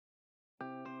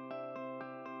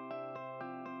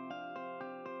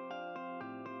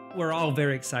We're all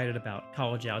very excited about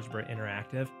College Algebra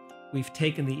Interactive. We've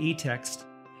taken the e-text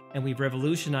and we've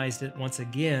revolutionized it once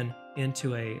again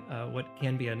into a what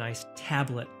can be a nice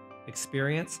tablet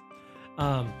experience.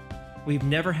 We've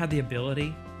never had the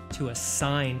ability to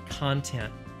assign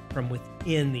content from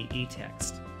within the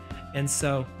e-text. And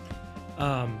so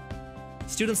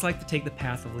students like to take the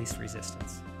path of least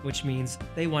resistance, which means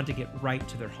they want to get right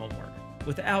to their homework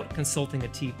without consulting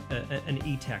an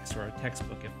e-text or a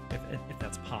textbook if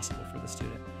that's possible for the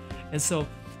student. And so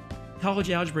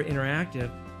College Algebra Interactive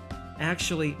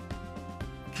actually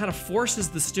kind of forces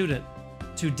the student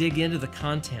to dig into the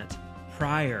content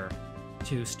prior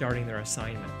to starting their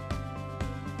assignment.